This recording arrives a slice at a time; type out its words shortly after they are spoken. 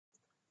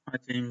Hi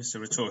team, Mr.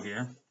 Rator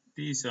here.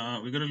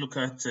 We're going to look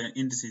at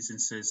indices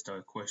and search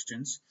style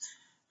questions.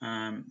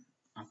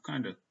 I've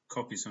kind of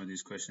copied some of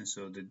these questions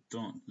so they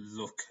don't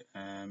look,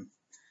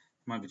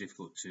 might be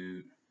difficult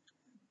to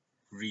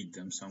read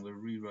them, so I'm going to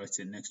rewrite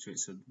it next to it.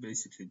 So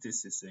basically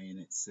this is saying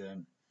it's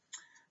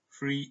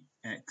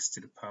 3x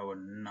to the power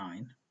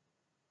 9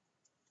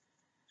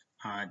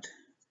 add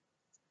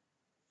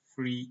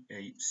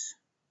 3/8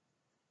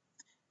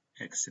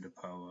 x to the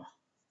power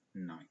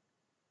 9.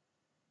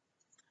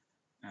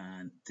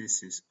 And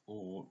this is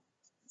all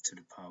to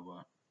the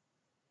power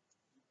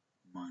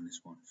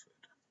minus 1/3.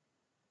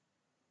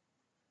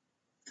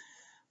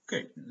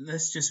 Okay,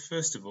 let's just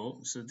first of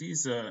all, so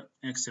these are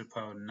x to the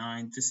power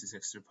 9, this is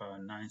x to the power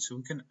 9, so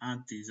we can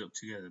add these up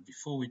together.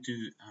 Before we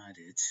do add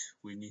it,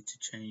 we need to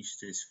change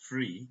this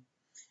 3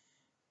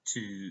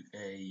 to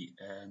a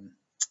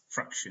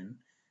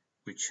fraction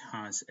which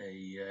has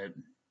a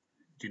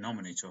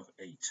denominator of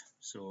 8.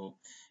 So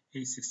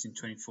 8, 16,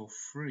 24,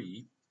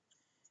 3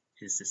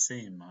 is the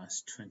same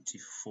as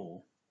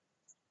 24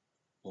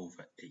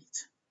 over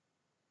 8.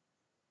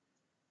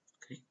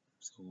 Okay,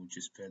 so we'll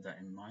just bear that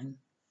in mind.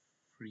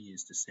 3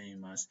 is the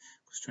same as,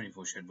 because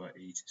 24 shared by 8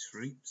 is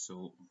 3,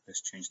 so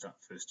let's change that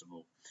first of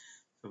all.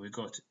 So we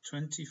got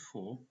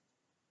 24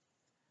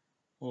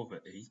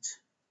 over 8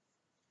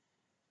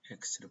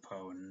 x to the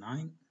power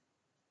 9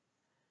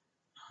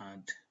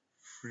 add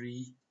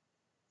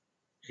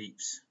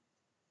 3/8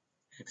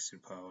 x to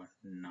the power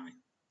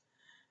 9,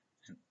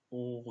 and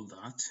all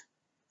that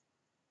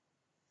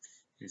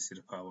is to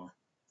the power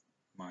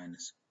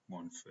minus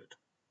 1/3.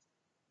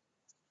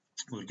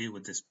 We'll deal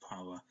with this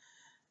power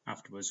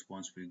afterwards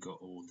once we've got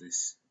all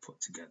this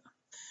put together.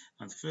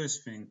 And the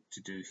first thing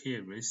to do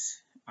here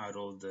is add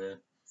all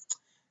the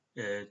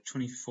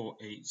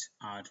 24/8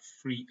 add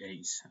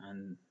 3/8,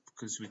 and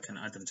because we can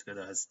add them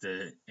together as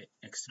the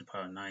x to the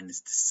power 9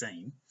 is the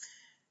same,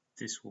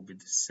 this will be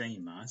the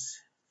same as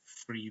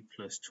 3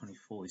 plus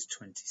 24 is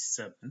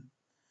 27.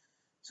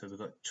 So we've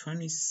got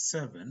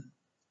 27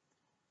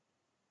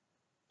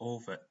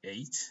 over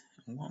 8,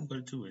 and what I'm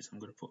going to do is I'm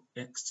going to put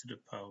x to the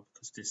power,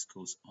 because this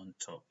goes on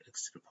top,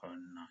 x to the power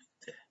 9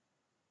 there.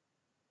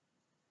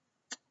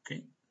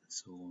 Okay,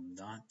 so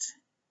that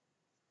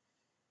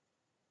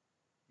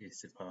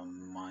is the power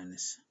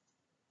minus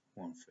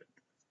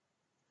 1/3.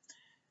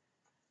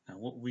 Now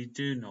what we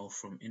do know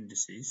from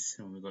indices,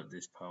 when we got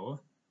this power,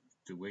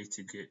 the way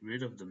to get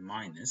rid of the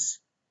minus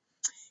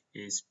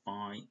is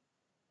by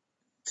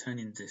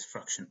turning this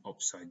fraction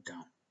upside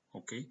down.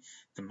 Okay,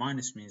 the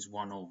minus means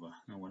 1 over,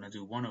 and when I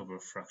do 1 over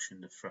a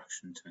fraction, the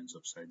fraction turns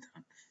upside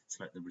down. It's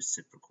like the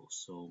reciprocal,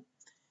 so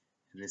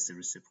it is the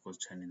reciprocal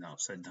turning that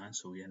upside down,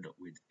 so we end up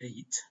with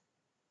 8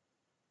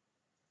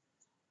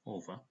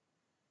 over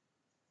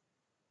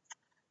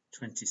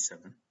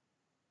 27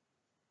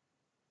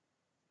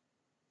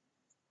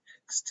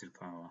 x to the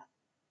power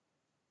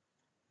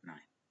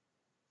 9.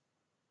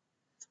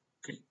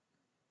 Okay,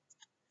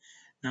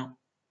 now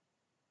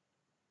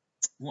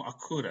what I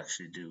could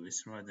actually do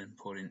is, rather than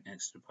putting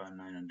x to the power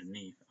 9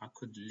 underneath, I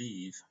could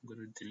leave, I'm going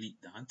to delete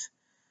that,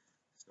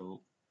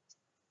 so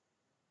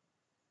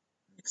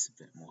it makes a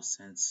bit more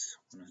sense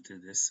when I do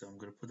this. So I'm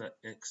going to put that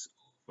x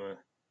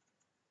over,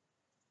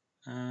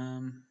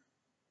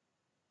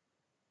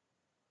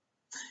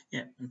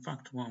 yeah, in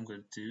fact what I'm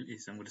going to do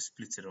is I'm going to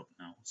split it up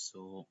now,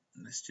 so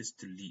let's just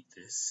delete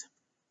this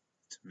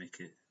to make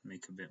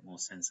a bit more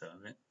sense out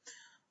of it.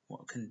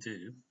 What I can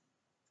do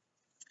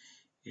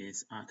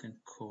is I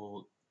can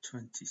call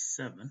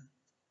 27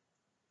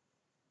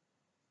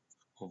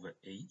 over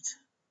 8.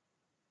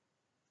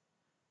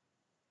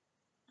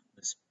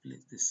 Let's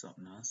split this up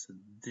now, so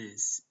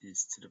this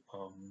is to the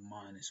power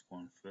minus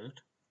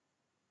 1/3,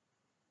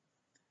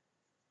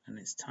 and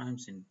it's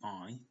times in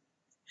by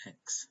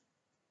x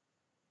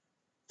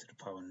to the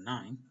power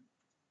 9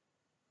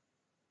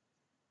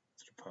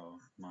 to the power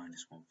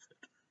minus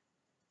 1/3.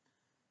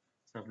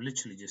 So I've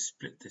literally just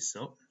split this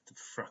up, the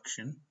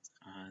fraction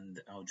and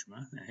the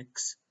algebra,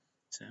 x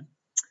term,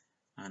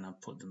 and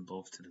I've put them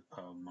both to the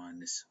power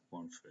minus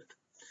 1/3.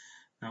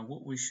 Now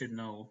what we should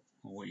know,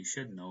 or what you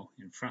should know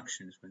in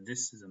fractions, when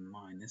this is a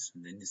minus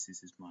and the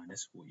indices is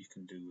minus, what you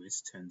can do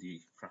is turn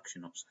the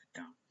fraction upside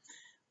down,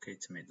 okay,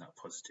 to make that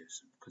positive,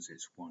 because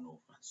it's 1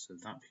 over. So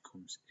that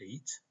becomes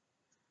 8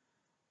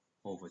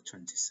 over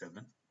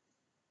 27.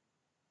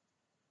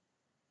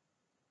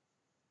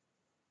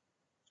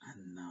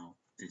 And now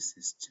this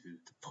is to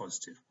the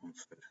positive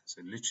 1/3.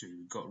 So literally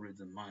we got rid of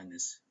the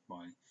minus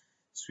by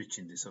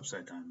switching this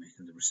upside down,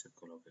 making the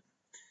reciprocal of it.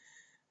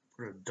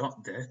 Put a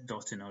dot there.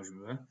 Dot in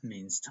algebra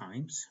means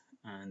times,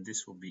 and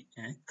this will be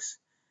x.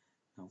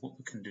 Now what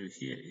we can do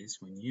here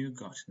is, when you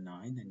got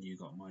 9 and you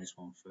got minus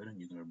 1/3 and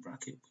you're going to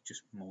bracket, we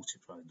just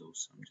multiply those.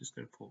 So I'm just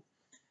going to put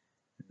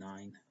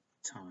 9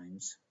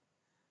 times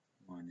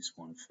minus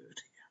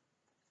 1/3 here.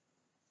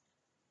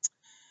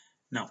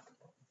 Now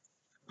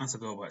as I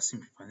go about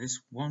simplifying this,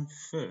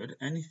 1/3,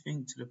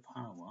 anything to the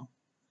power,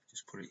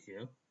 just put it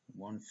here,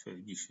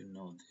 1/3, you should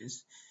know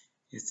this,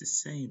 is the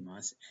same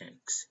as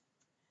x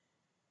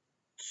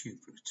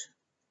cube root.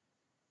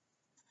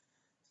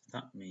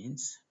 that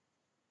means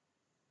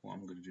what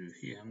I'm going to do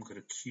here, I'm going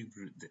to cube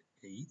root the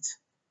 8,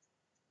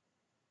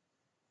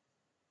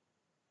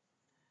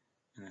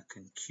 and I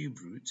can cube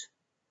root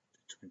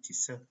the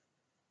 27.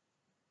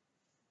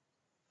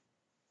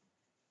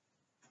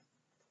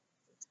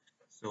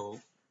 So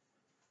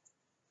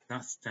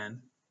that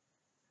then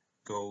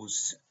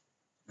goes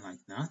like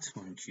that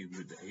when cube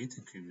root the 8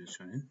 and cube root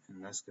the 20,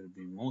 and that's going to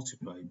be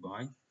multiplied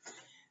by,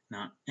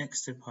 now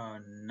x to the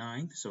power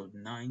 9, so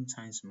 9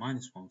 times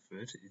minus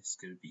 1/3 is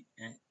going to be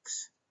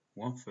x.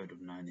 1/3 of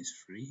 9 is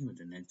 3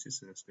 with a negative,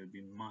 so that's going to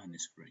be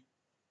minus 3.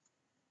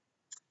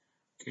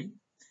 Okay,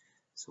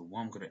 so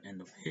what I'm going to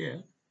end up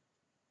here,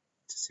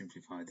 to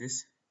simplify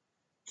this,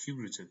 cube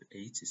root of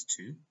 8 is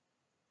 2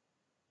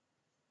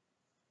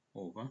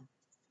 over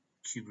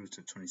cube root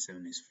of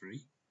 27 is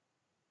 3,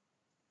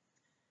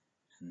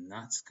 and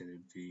that's going to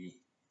be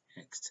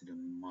x to the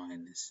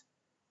minus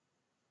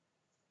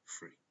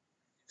 3,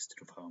 x to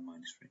the power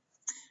minus 3.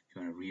 If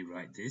you want to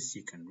rewrite this,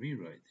 you can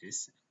rewrite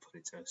this and put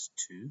it as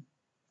 2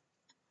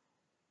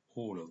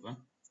 all over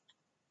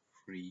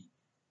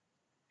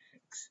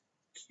 3x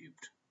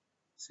cubed.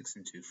 6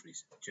 and 2 3,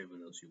 whichever of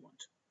those you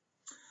want.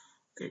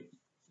 Okay,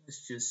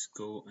 let's just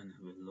go and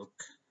have a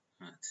look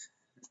at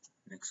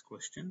the next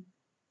question.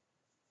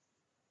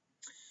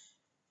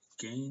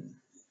 Again,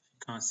 if you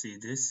can't see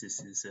this, this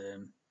is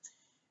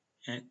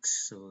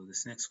x. So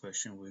this next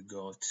question, we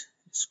got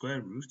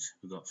square root.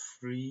 We got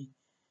 3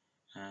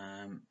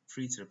 to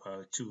the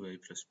power 2a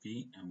plus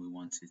b, and we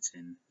want it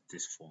in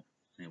this form,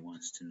 and it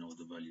wants to know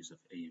the values of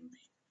a and b.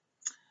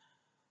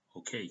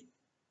 Okay,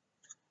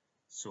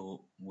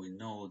 so we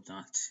know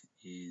that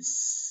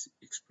is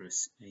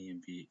express a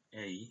and b,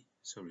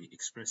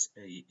 express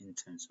a in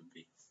terms of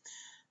b.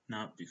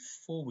 Now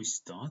before we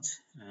start,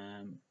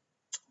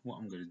 what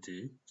I'm going to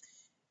do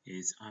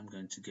is I'm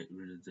going to get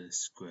rid of the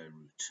square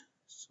root.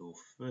 So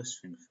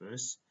first thing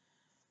first,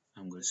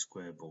 I'm going to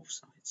square both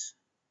sides.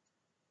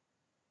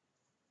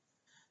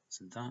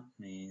 So that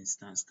means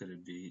that's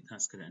going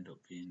to end up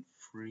being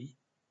 3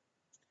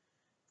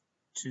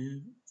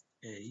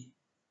 2a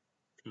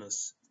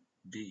plus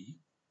b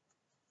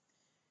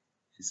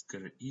is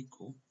going to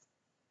equal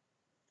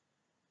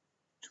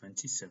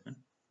 27 to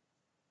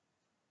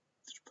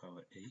the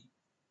power a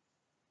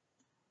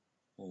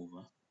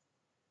over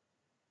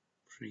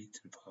 3 to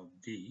the power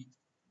b,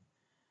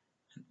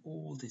 and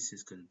all this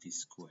is going to be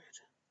squared.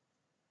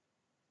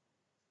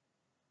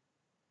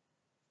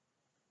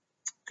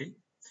 Okay,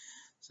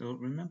 so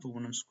remember,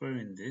 when I'm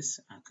squaring this,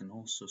 I can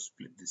also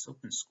split this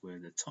up and square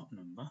the top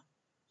number.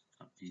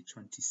 That'd be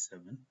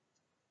 27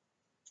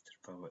 to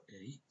the power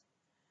a,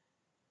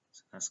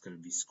 so that's going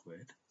to be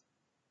squared,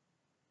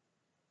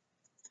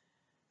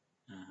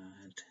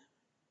 and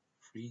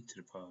 3 to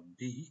the power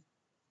b,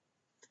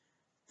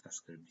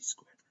 that's going to be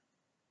squared.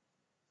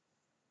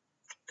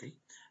 Okay,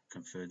 I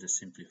can further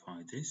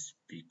simplify this,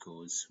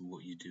 because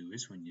what you do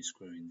is when you're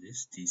squaring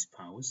this, these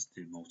powers,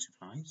 they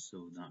multiply,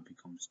 so that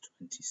becomes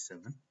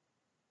 27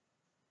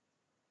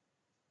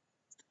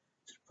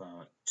 to the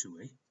power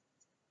 2a,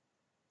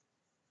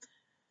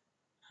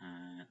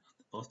 and at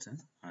the bottom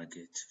I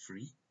get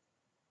 3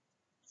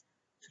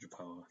 to the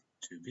power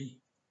 2b.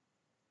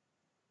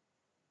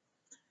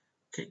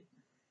 Okay,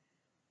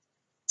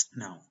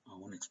 now I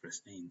want to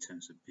express a in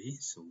terms of b,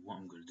 so what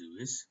I'm going to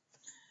do is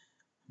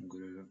I'm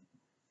going to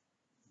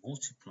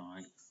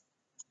multiply,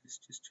 let's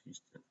just change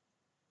that.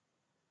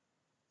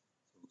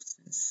 So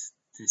since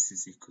this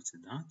is equal to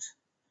that,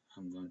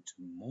 I'm going to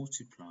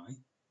multiply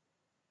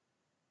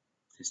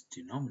this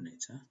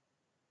denominator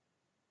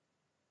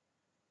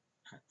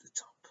at the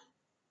top.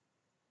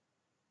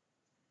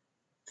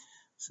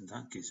 So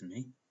that gives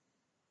me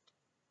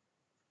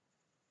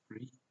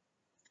 3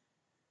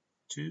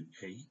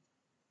 2a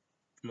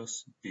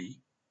plus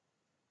b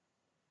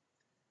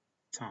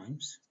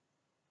times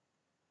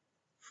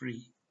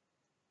 3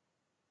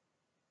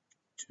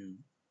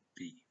 2b,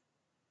 3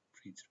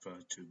 to the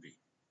power 2b.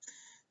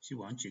 If you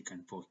want, you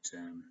can put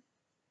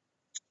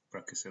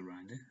brackets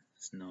around it.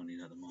 There's no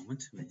need at the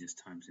moment. We're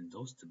just times in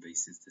those. The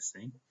base is the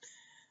same,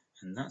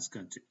 and that's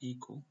going to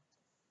equal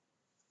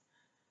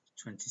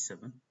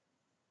 27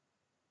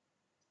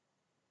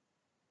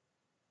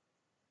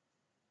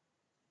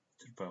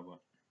 to the power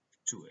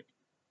 2a.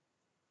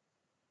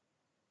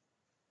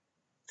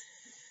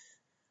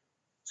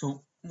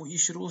 So what you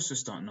should also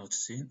start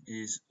noticing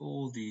is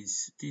all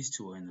these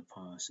two are in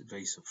the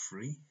base of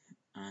 3,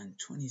 and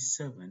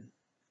 27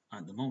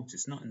 at the moment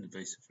it's not in the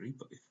base of 3,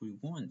 but if we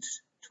want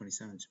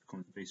 27 to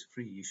become the base of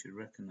 3, you should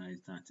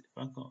recognize that if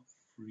I got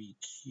 3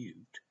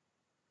 cubed,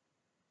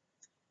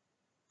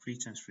 3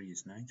 times 3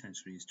 is 9,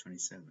 times 3 is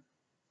 27.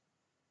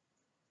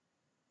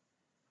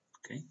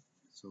 Okay,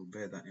 so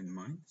bear that in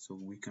mind. So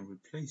we can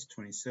replace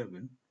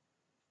 27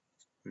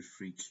 with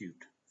 3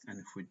 cubed, and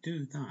if we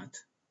do that,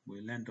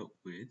 we'll end up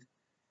with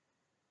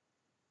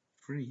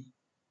 3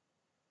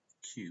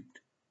 cubed.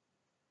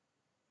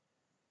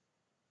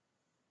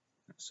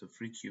 So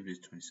 3 cubed is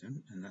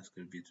 27, and that's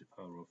going to be the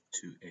power of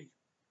 2a.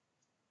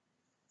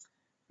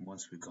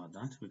 Once we got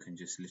that, we can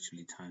just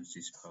literally times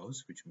these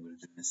powers, which I'm going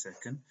to do in a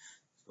second.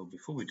 So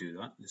before we do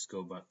that, let's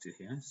go back to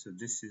here. So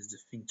this is the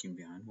thinking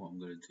behind what I'm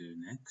going to do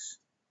next.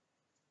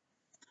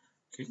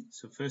 Okay,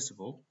 so first of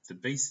all, the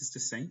base is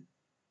the same.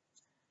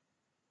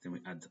 Then we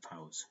add the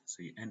powers.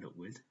 So you end up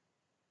with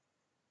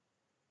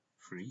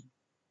 3,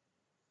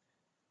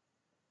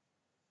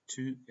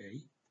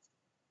 2a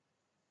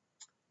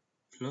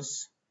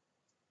plus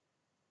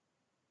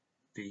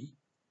b,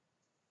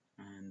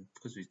 and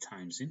because we're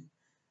times in,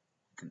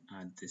 we can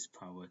add this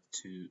power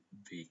to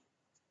b.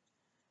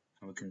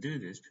 And we can do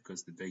this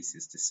because the base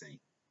is the same.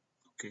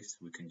 Okay, so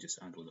we can just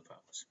add all the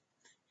powers.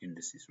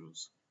 Indices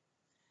rules.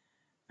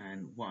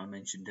 And what I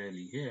mentioned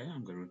earlier here,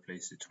 I'm going to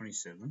replace the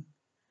 27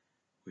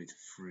 with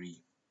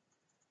 3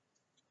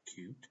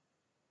 cubed.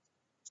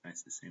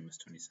 That's the same as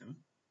 27,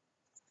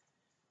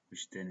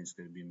 which then is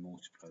going to be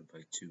multiplied by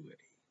 2a,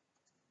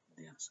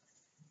 the answer.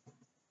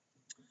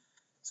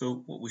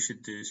 So what we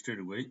should do straight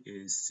away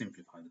is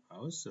simplify the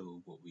powers.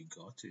 So what we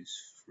got is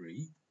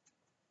 3.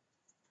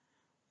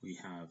 We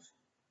have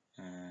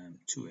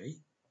 2a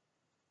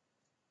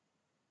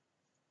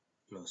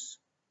plus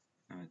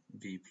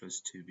b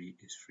plus 2b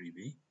is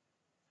 3b.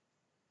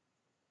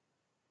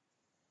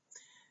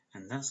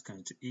 And that's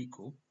going to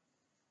equal,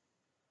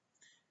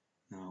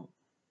 now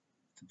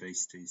the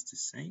base stays the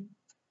same,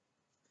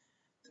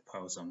 the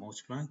powers are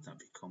multiplied, that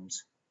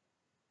becomes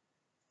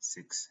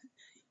 6a.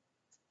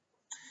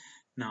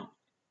 Now,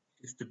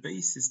 if the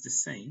base is the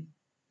same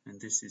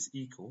and this is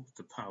equal,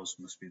 the powers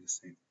must be the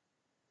same.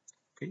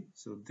 Okay,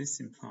 so this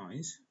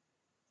implies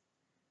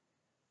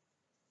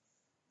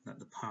that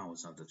the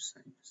powers are the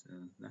same. So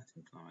that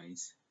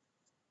implies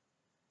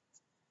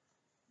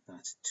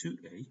that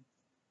 2a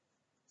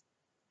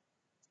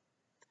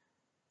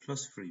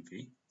plus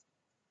 3b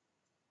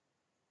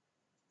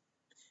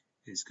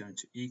is going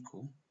to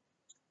equal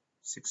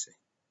 6a.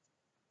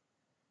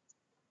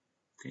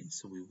 Okay,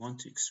 so we want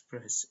to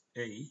express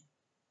a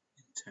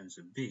in terms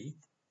of b.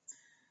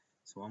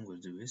 So what I'm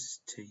going to do is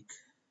take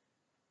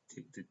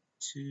the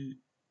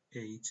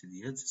 2a to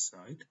the other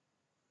side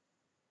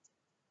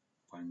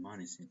by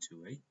minusing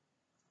 2a.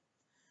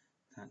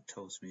 That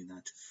tells me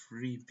that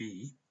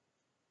 3b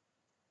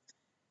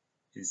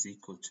is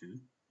equal to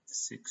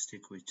 6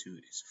 take away 2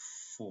 is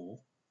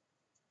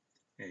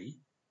 4a.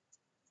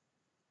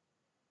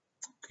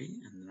 Okay,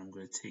 and then I'm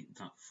going to take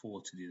that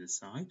 4 to the other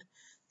side.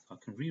 So I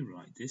can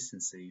rewrite this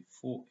and say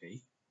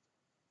 4a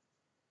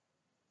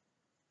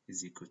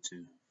is equal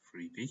to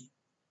 3b.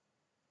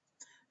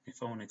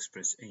 If I want to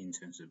express a in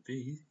terms of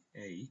b, a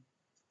is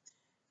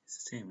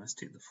the same as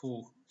take the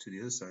 4 to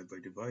the other side by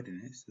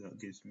dividing it, so that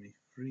gives me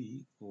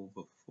 3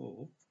 over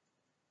 4b.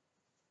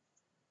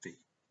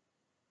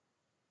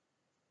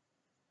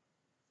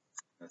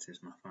 That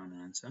is my final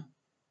answer,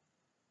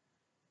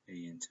 a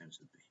in terms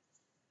of b.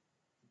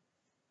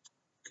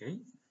 Okay,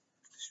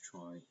 let's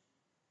try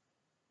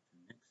the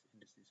next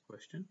indices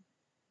question.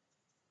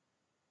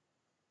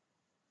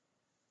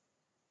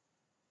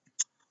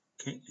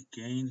 Okay,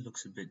 again,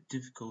 looks a bit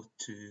difficult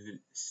to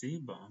see,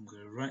 but I'm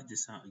going to write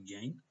this out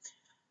again.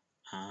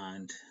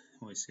 And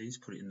what it says,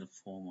 put it in the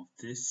form of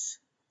this,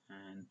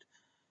 and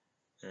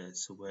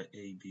so where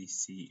A, B,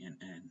 C,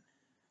 and N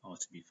are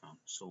to be found.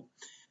 So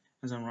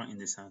as I'm writing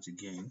this out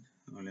again,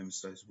 I'll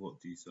emphasize what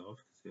these are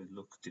because they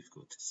look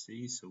difficult to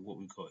see. So what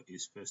we got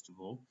is, first of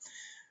all,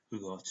 we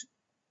got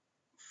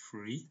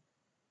 3x,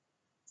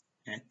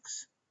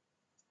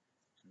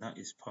 and that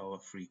is power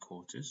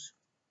 3/4,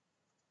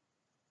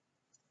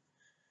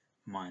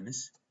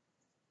 minus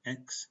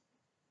x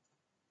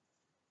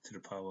to the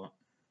power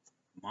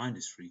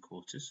minus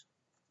 3/4.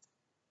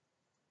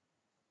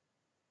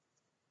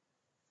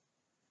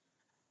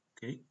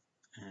 Okay,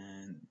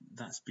 and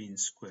that's being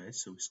squared,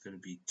 so it's going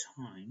to be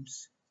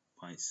times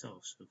by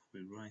itself. So if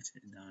we write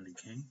it down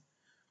again,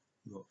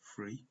 we've got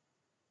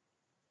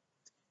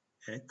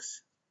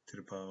 3x to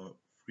the power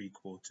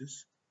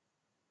 3/4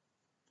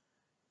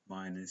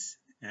 minus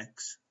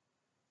x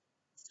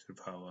to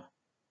the power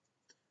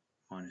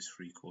minus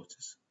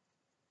 3/4.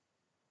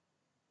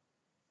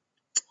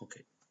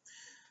 Okay,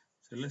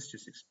 so let's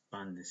just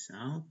expand this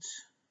out.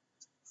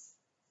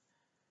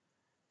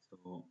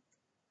 So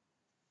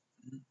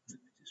let me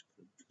just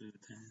put a blue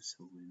there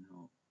so we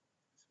know.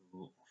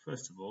 So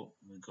first of all,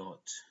 we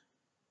got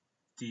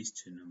these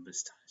two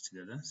numbers times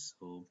together.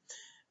 So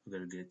we're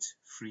going to get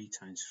 3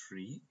 times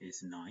 3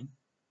 is 9.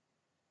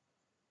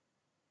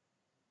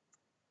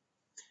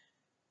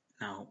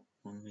 Now,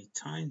 when we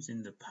times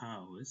in the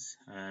powers,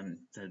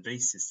 the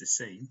base is the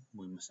same,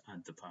 we must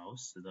add the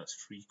powers. So that's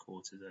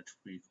 3/4, add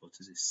 3/4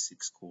 is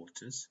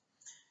 6/4.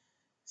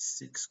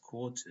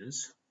 6/4,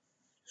 just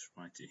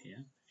write it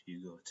here, if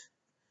you got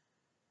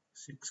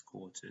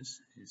 6/4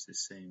 is the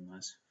same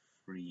as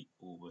 3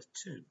 over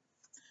 2.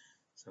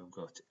 So I've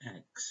got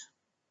x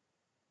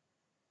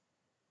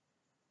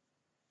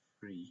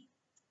 3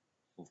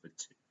 over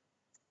 2.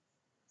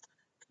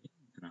 Okay,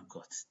 and I've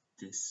got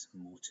this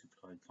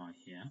multiplied by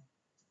here.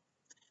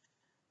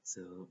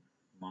 So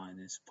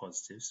minus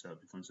positive, so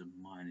it becomes a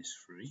minus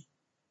 3.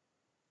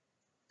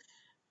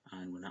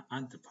 And when I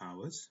add the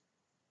powers,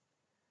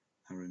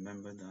 and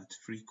remember that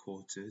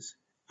 3/4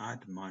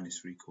 add minus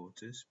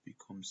 3/4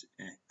 becomes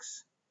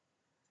x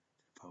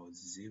to the power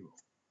 0.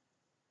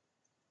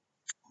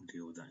 I'll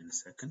deal with that in a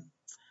second.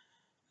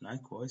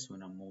 Likewise,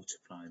 when I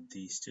multiply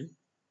these two,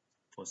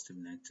 positive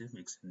negative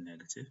makes it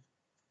negative.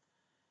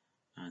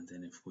 And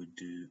then if we've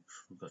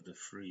got the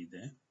 3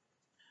 there,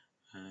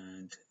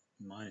 and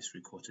minus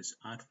 3/4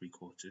 add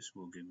 3/4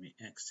 will give me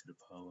x to the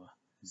power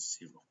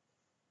 0.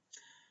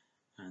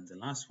 And the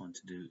last one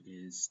to do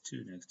is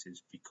two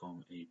negatives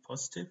become a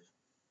positive,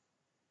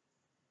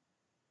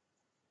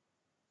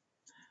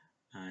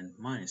 and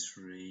minus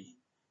 3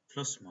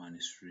 plus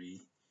minus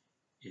 3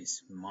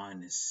 is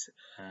minus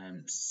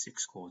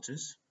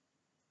 6/4,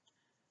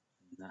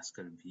 and that's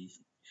going to be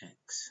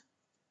x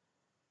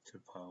to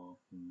the power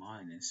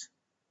minus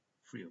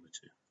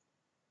 3/2.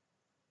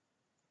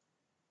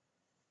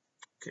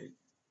 Okay,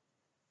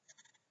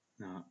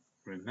 now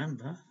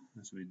remember,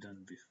 as we've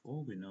done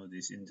before, we know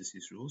these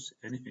indices rules.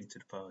 Anything to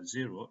the power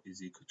 0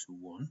 is equal to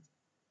 1.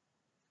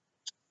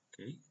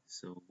 Okay,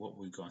 so what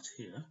we got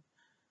here,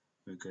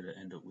 we're going to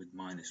end up with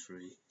minus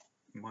 3,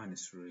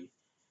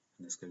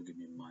 and that's going to give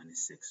me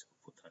minus 6. I'll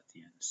put that at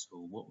the end. So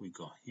what we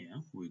got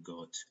here, we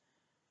got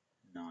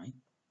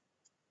 9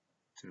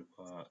 to the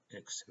power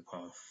x to the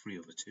power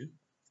 3/2.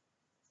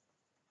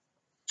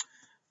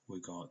 We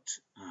got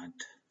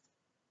add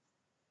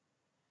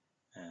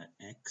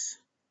x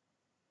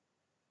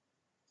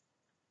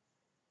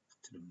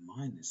to the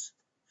minus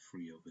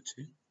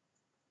 3/2.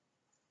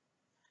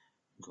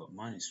 We've got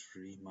minus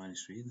 3,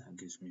 that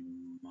gives me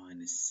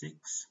minus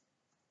 6.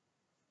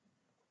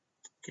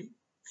 Okay,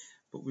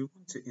 but we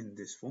want it in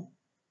this form.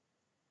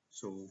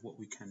 So what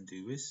we can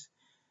do is,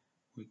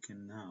 we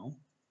can now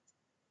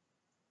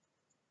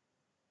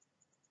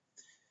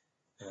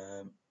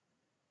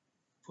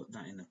put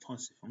that in a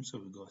positive form. So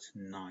we've got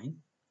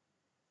 9.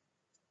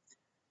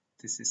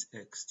 This is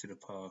x to the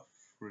power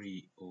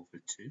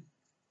 3/2.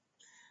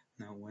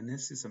 Now when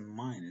this is a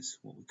minus,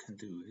 what we can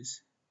do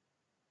is,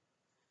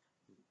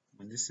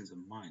 when this is a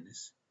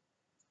minus,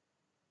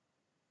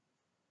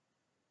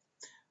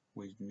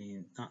 we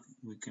mean that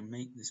we can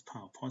make this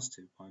power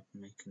positive by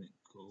making it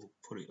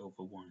put it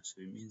over 1.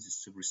 So it means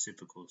it's the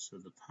reciprocal. So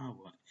the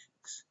power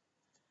x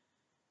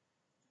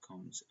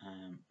becomes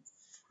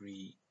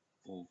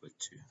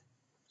 3/2.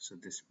 So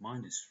this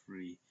minus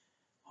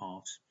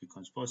 3/2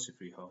 becomes positive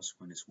 3/2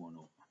 when it's 1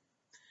 over,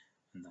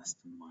 and that's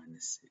the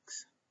minus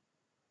 6.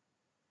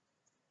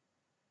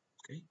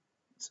 Okay,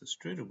 so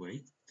straight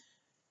away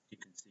you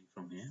can see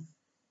from here,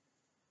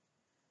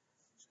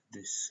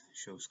 this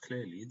shows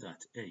clearly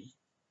that a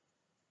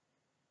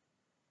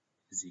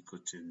is equal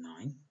to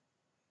 9,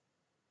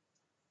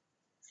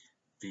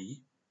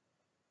 b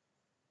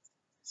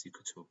is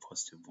equal to a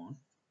positive 1,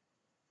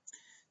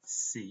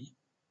 c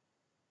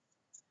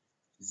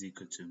is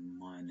equal to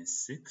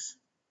minus 6,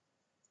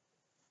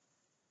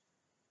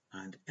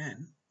 and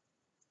n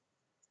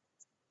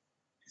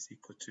is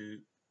equal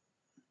to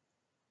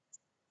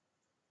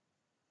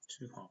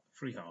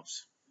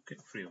 3/2. Okay,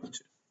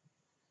 3/2.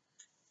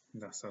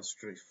 That's how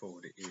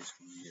straightforward it is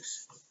when you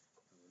just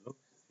have a look.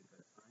 If you've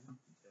got time,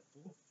 be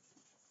careful.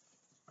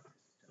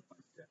 Step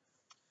by step.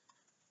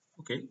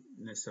 Okay,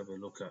 let's have a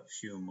look at a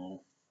few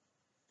more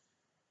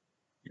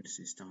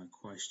indices style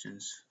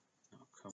questions.